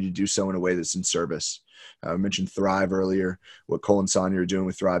calendar, we need to do so in a way that's in service. I mentioned Thrive earlier. What Cole and Sonia are doing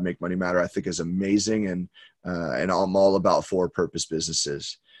with Thrive, Make Money Matter, I think is amazing. And I'm all about for-purpose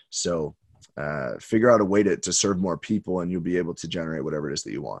businesses. So figure out a way to serve more people, and you'll be able to generate whatever it is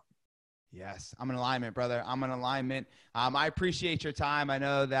that you want. Yes, I'm in alignment, brother. I'm in alignment. I appreciate your time. I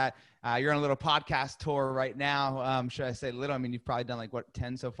know that you're on a little podcast tour right now. Should I say little? I mean, you've probably done like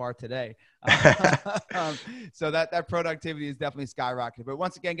 10 so far today. So that productivity is definitely skyrocketed. But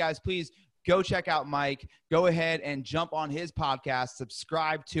once again, guys, please go check out Mike. Go ahead and jump on his podcast,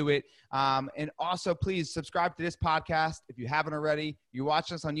 subscribe to it. And also, please subscribe to this podcast. If you haven't already, you're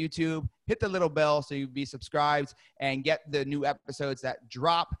watching us on YouTube, hit the little bell so you'll be subscribed and get the new episodes that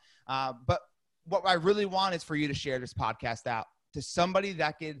drop. But what I really want is for you to share this podcast out to somebody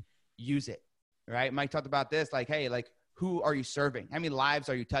that could use it, right? Mike talked about this, like, hey, like, who are you serving? How many lives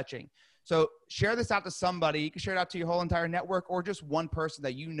are you touching? So share this out to somebody. You can share it out to your whole entire network or just one person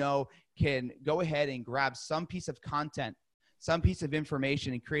that you know can go ahead and grab some piece of content, some piece of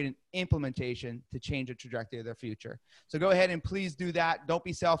information, and create an implementation to change the trajectory of their future. So go ahead and please do that. Don't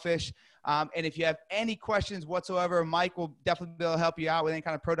be selfish. And if you have any questions whatsoever, Mike will definitely be able to help you out with any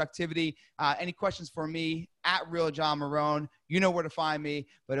kind of productivity. Any questions for me at Real John Marone, you know where to find me.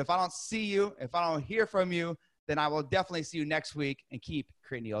 But if I don't see you, if I don't hear from you, then I will definitely see you next week and keep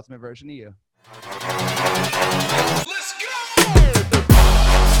creating the ultimate version of you. Listen.